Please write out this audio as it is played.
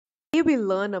today we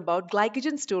learn about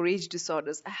glycogen storage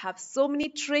disorders. I have so many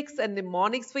tricks and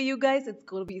mnemonics for you guys. It's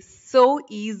going to be so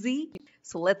easy.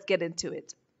 So let's get into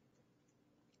it.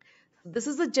 This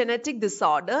is a genetic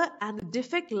disorder and the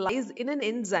defect lies in an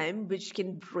enzyme which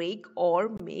can break or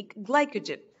make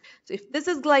glycogen. So if this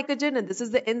is glycogen and this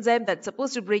is the enzyme that's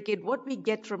supposed to break it, what we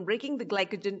get from breaking the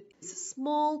glycogen is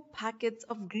small packets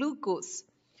of glucose.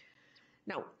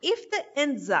 Now, if the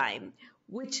enzyme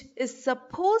which is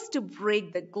supposed to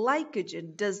break the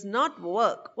glycogen does not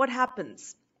work, what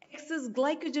happens? Excess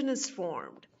glycogen is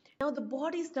formed. Now the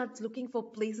body starts looking for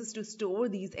places to store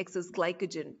these excess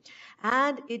glycogen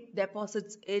and it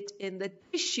deposits it in the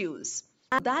tissues.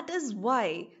 And that is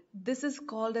why this is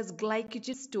called as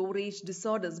glycogen storage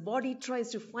disorders. Body tries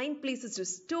to find places to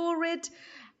store it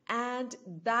and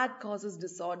that causes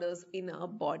disorders in our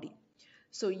body.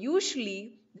 So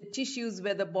usually the tissues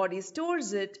where the body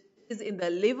stores it is in the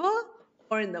liver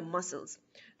or in the muscles.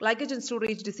 Glycogen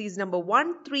storage disease number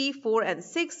 1, 3, 4 and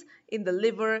 6 in the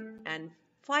liver and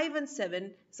 5 and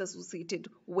 7 is associated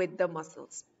with the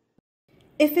muscles.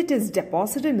 If it is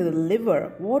deposited in the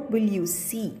liver, what will you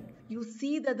see? You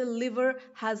see that the liver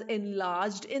has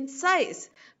enlarged in size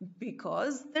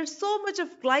because there's so much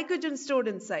of glycogen stored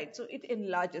inside. So it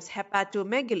enlarges,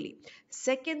 hepatomegaly.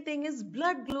 Second thing is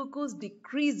blood glucose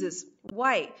decreases.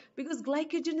 Why? Because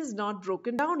glycogen is not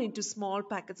broken down into small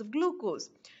packets of glucose.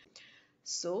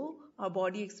 So our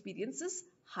body experiences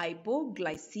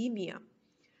hypoglycemia.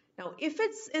 Now, if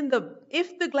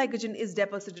the glycogen is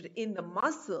deposited in the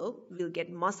muscle, we'll get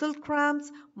muscle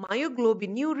cramps,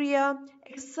 myoglobinuria,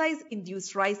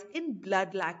 exercise-induced rise in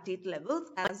blood lactate levels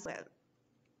as well.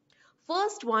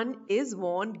 First one is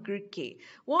von Gierke.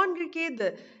 Von Gierke,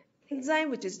 the enzyme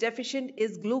which is deficient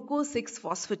is glucose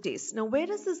 6-phosphatase. Now, where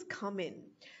does this come in?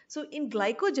 So, in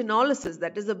glycogenolysis,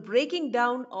 that is the breaking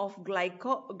down of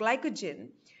glycogen,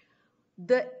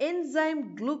 the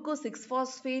enzyme glucose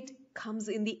 6-phosphate comes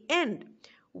in the end,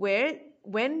 where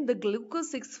when the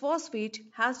glucose 6-phosphate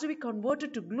has to be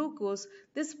converted to glucose,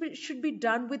 this should be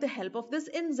done with the help of this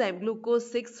enzyme glucose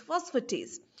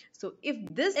 6-phosphatase. So if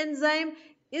this enzyme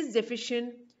is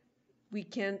deficient, we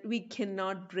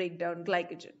cannot break down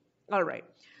glycogen. All right.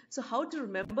 So how to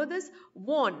remember this?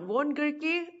 Von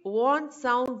Gierke, von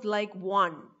sounds like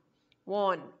one.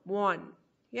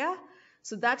 Yeah.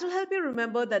 So that will help you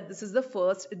remember that this is the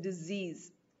first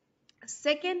disease.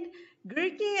 Second,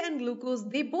 Gierke and glucose,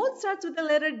 they both start with the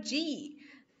letter G.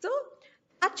 So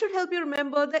that should help you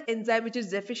remember the enzyme which is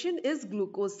deficient is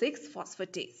glucose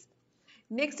 6-phosphatase.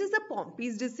 Next is the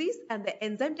Pompe's disease and the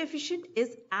enzyme deficient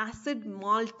is acid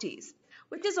maltase,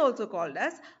 which is also called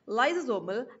as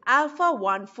lysosomal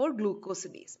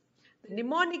alpha-1,4-glucosidase. The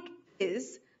mnemonic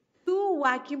is 2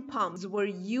 vacuum pumps were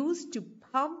used to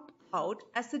pump out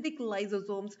acidic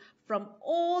lysosomes from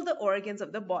all the organs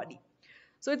of the body.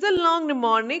 So it's a long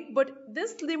mnemonic, but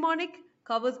this mnemonic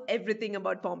covers everything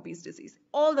about Pompe's disease,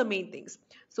 all the main things.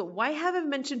 So why have I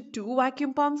mentioned 2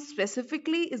 vacuum pumps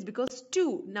specifically is because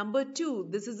number 2,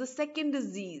 this is the second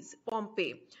disease,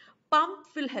 Pompe. Pump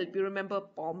will help you remember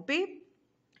Pompe.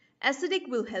 Acidic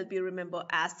will help you remember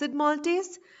acid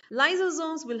maltase.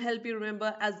 Lysosomes will help you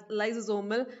remember as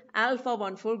lysosomal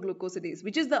alpha-1,4-glucosidase,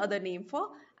 which is the other name for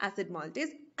acid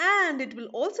maltase. And it will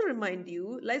also remind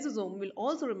you, lysosome will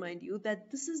also remind you that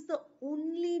this is the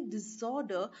only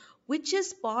disorder which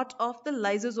is part of the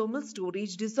lysosomal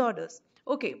storage disorders.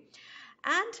 Okay.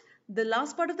 And the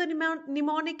last part of the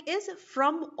mnemonic is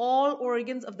from all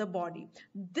organs of the body.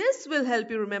 This will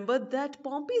help you remember that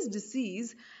Pompe's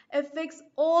disease affects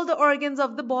all the organs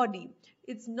of the body.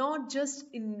 It's not just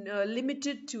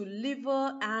limited to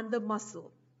liver and the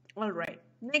muscle. All right.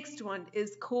 Next one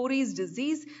is Cori's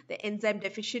disease. The enzyme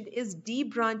deficient is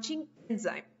debranching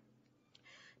enzyme.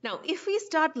 Now, if we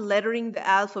start lettering the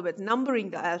alphabet, numbering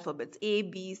the alphabets, A,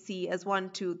 B, C as 1,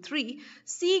 2, 3,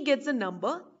 C gets a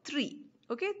number 3.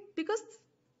 Okay, because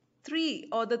 3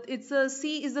 or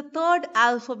C is the third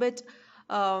alphabet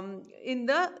in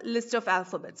the list of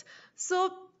alphabets.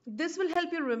 So this will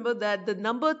help you remember that the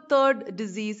number 3rd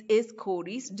disease is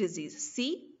Cori's disease,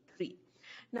 C3.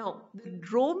 Now the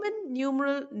Roman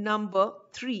numeral number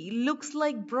 3 looks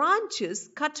like branches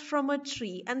cut from a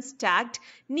tree and stacked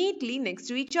neatly next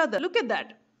to each other. Look at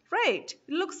that, right?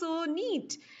 It looks so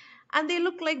neat. And they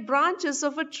look like branches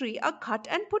of a tree are cut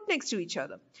and put next to each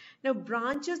other. Now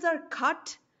branches are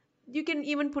cut. You can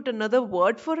even put another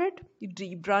word for it,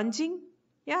 debranching.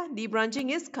 Yeah, debranching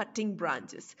is cutting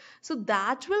branches. So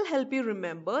that will help you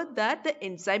remember that the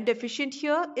enzyme deficient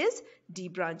here is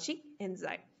debranching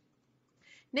enzyme.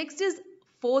 Next is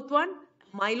fourth one,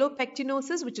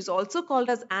 Amylopectinosis, which is also called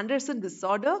as Andersen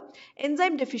disorder.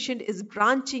 Enzyme deficient is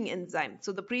branching enzyme.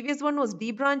 So the previous one was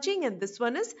debranching and this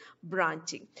one is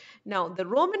branching. Now the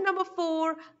Roman number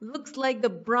 4 looks like the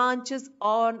branches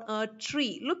on a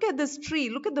tree. Look at this tree.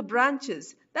 Look at the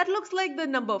branches. That looks like the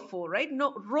number 4, right?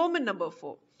 No, Roman number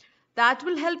 4. That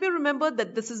will help you remember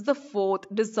that this is the 4th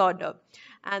disorder.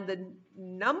 And the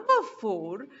number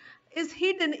 4 is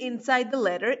hidden inside the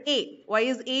letter A. Why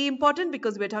is A important?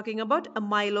 Because we're talking about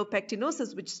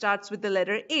amylopectinosis, which starts with the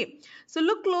letter A. So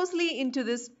look closely into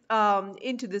this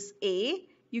A.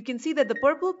 You can see that the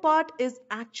purple part is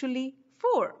actually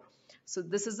 4. So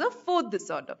this is a 4th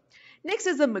disorder. Next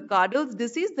is the McCardle's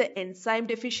disease. The enzyme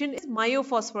deficient is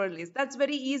myophosphorylase. That's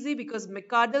very easy because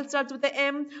McCardle starts with the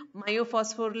M,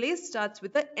 myophosphorylase starts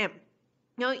with the M.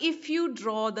 Now if you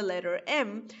draw the letter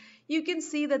M, you can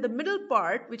see that the middle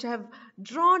part, which I have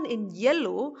drawn in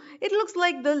yellow, it looks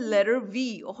like the letter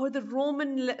V or the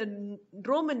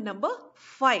Roman number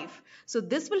 5. So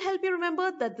this will help you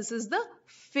remember that this is the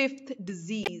 5th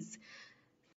disease.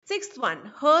 6th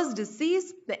one, Her's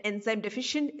disease. The enzyme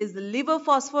deficient is the liver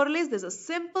phosphorylase. There's a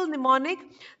simple mnemonic.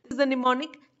 This is the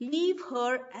mnemonic, leave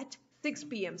her at 6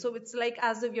 p.m. So it's like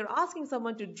as if you're asking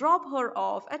someone to drop her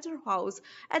off at her house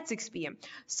at 6 p.m.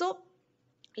 So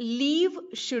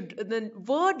the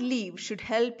word leave should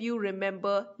help you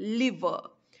remember liver.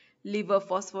 Liver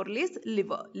phosphorylase,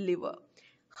 liver.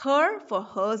 Her for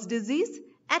Her's disease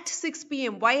at 6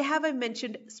 p.m. Why have I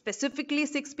mentioned specifically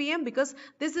 6 p.m.? Because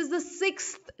this is the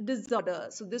 6th disorder.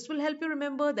 So this will help you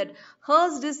remember that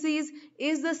Her's disease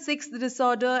is the 6th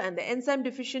disorder and the enzyme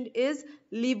deficient is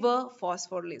liver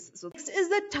phosphorylase. So next is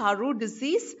the Tarui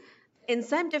disease.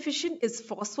 Enzyme deficient is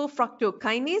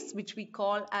phosphofructokinase, which we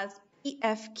call as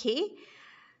PFK.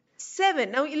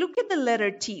 7. Now you look at the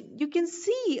letter T. You can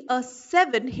see a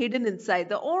 7 hidden inside.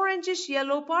 The orangish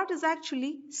yellow part is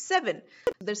actually 7.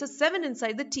 There's a 7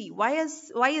 inside the T. Why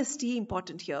is T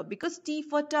important here? Because T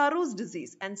for Tarui's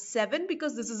disease and 7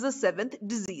 because this is the 7th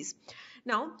disease.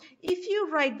 Now, if you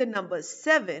write the number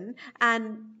 7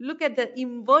 and look at the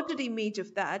inverted image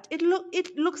of that, it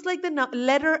looks like the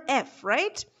letter F,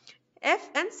 right? F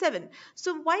and 7.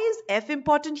 So why is F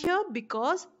important here?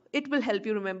 Because it will help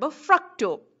you remember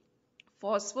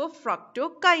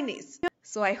phosphofructokinase.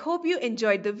 So I hope you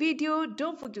enjoyed the video.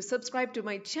 Don't forget to subscribe to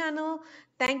my channel.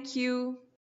 Thank you.